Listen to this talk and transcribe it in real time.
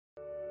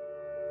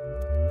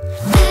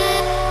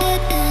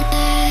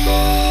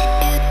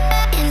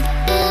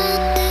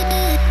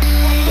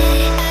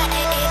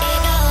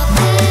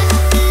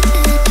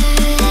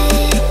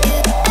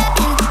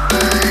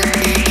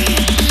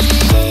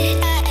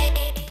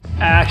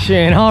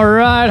action. All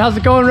right, how's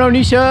it going,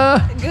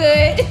 Ronisha?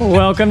 Good.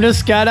 Welcome to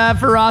Skydive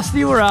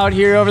Fyrosity. We're out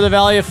here over the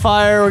Valley of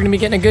Fire. We're gonna be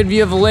getting a good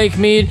view of Lake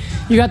Mead.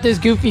 You got this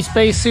goofy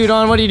spacesuit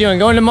on. What are you doing?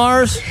 Going to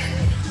Mars?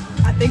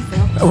 I think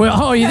so.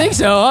 Well, oh, you think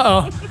so?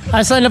 Uh-oh.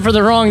 I signed up for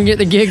the wrong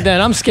the gig then.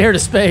 I'm scared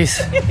of space.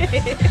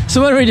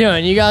 So what are we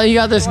doing? You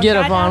got this get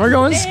up on. We're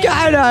going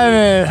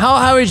skydiving. How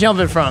high are we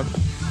jumping from?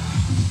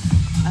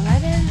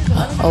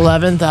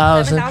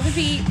 11,000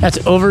 feet.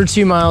 That's over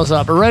 2 miles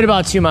up, or right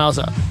about 2 miles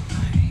up.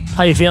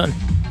 How you feeling?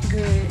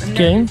 Good.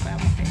 Good.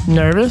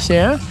 Nervous,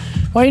 yeah?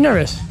 Why are you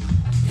nervous?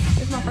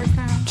 It's my first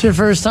time. It's your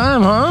first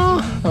time,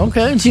 huh?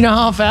 Okay. Do you know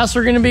how fast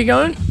we're going to be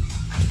going?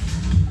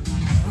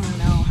 Oh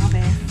no, how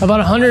fast? About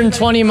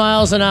 120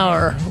 miles an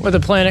hour with a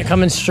planet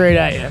coming straight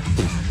at you.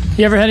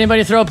 You ever had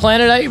anybody throw a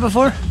planet at you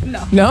before?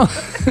 No. No?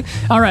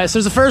 All right, so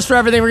there's a first for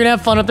everything. We're going to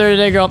have fun up there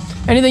today, girl.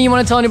 Anything you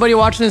want to tell anybody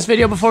watching this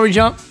video before we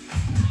jump?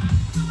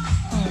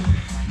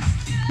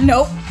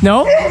 Nope. No?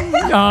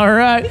 All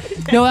right.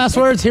 No last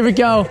words. Here we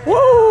go.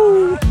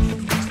 Woo!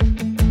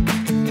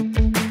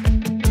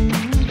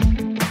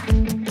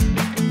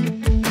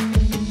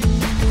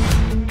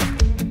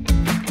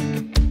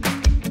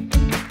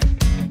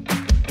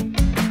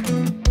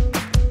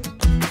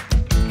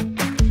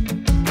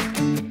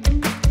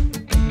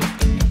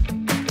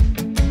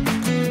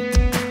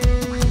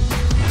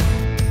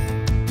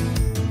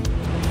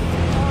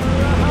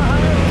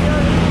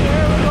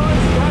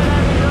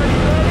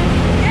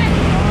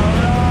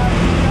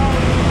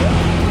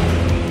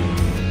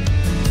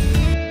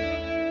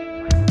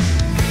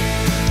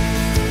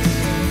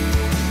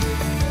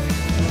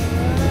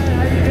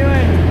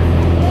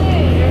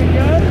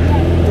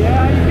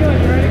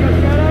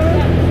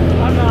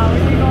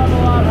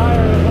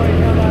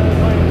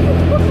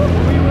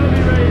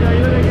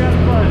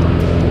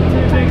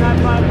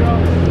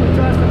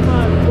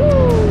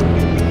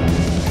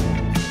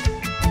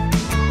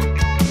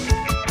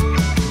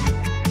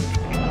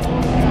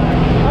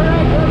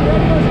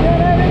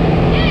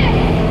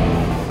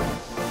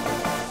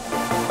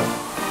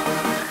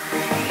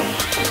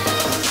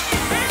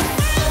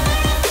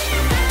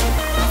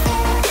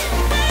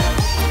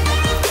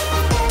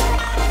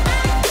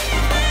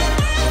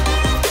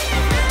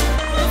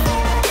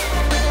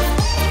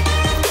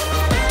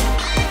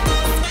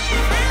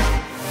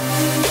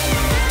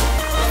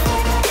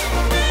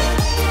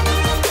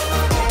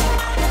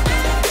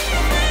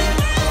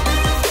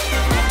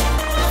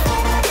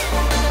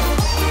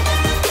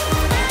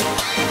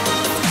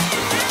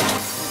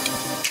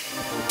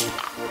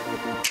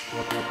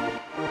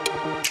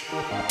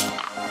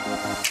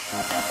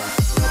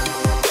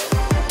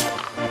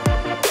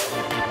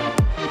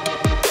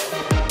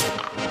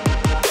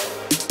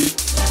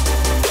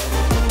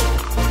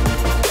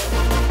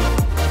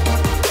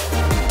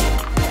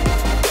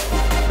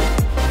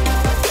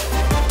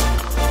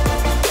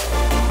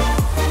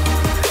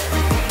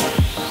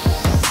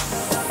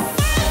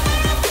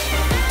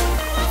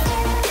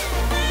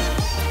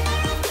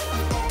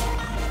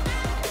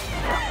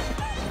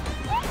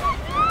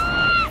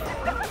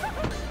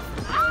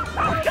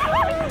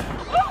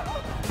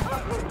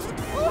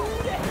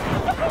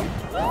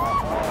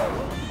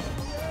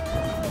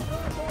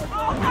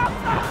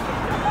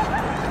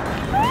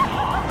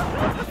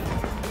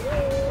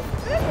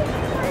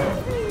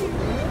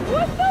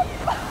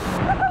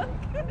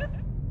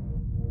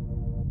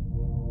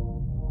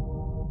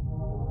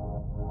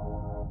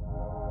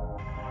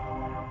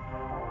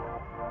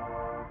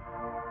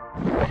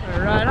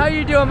 All right, how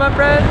you doing, my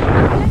friend?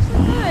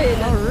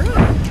 Good. All right.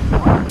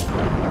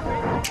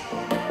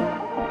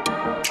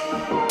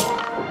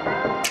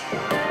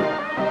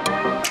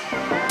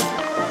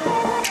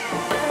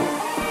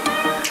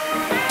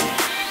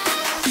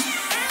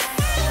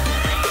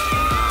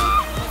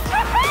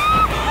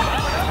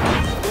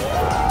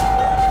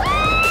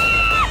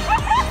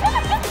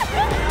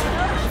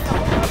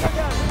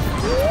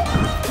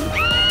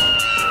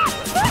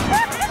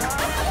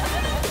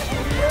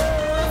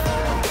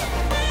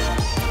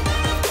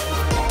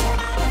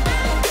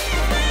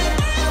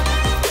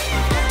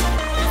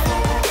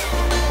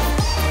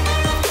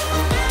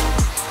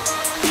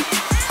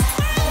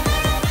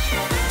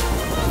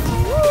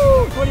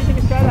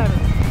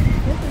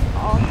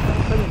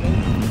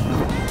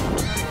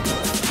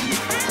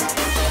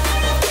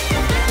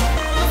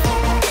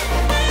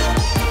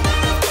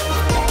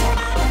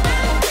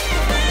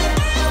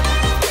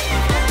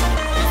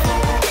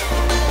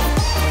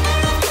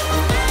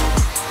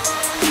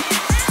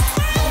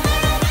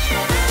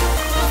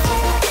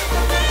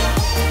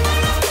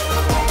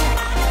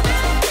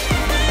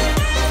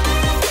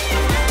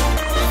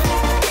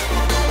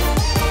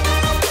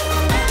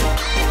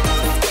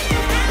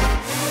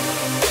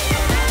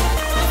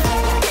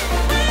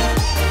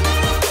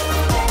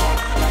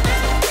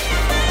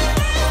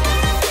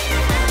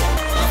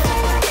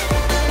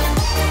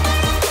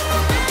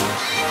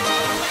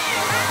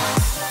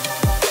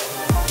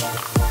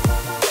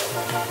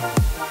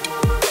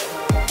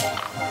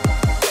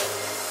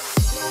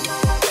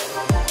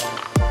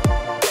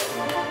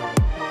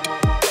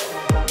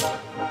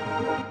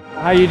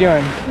 How you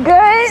doing?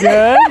 Good.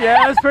 Good?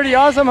 Yeah, that's pretty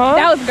awesome, huh?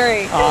 That was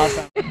great.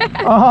 Awesome.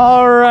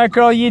 All right,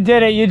 girl, you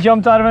did it. You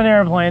jumped out of an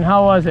airplane.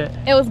 How was it?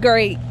 It was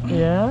great.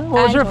 Yeah?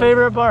 What was your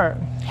favorite part?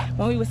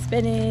 When we were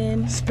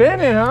spinning.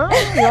 Spinning, huh?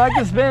 You like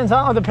the spins,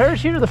 huh? Oh, the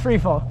parachute or the free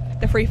fall?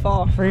 The free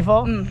fall. Free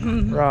fall?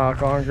 Mm-hmm.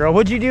 Rock on, girl.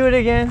 Would you do it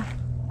again?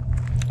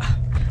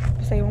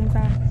 Say it one more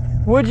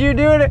time. Would you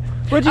do it?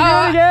 Would you do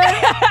it again?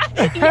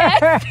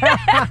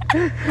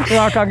 Yes.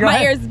 Rock on, girl.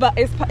 My ears, but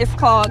it's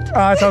clogged.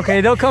 It's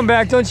okay. They'll come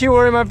back. Don't you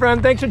worry, my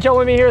friend. Thanks for chilling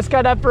with me here at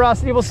Skydive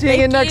Fyrosity. We'll see you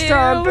again next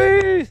time.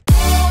 Peace.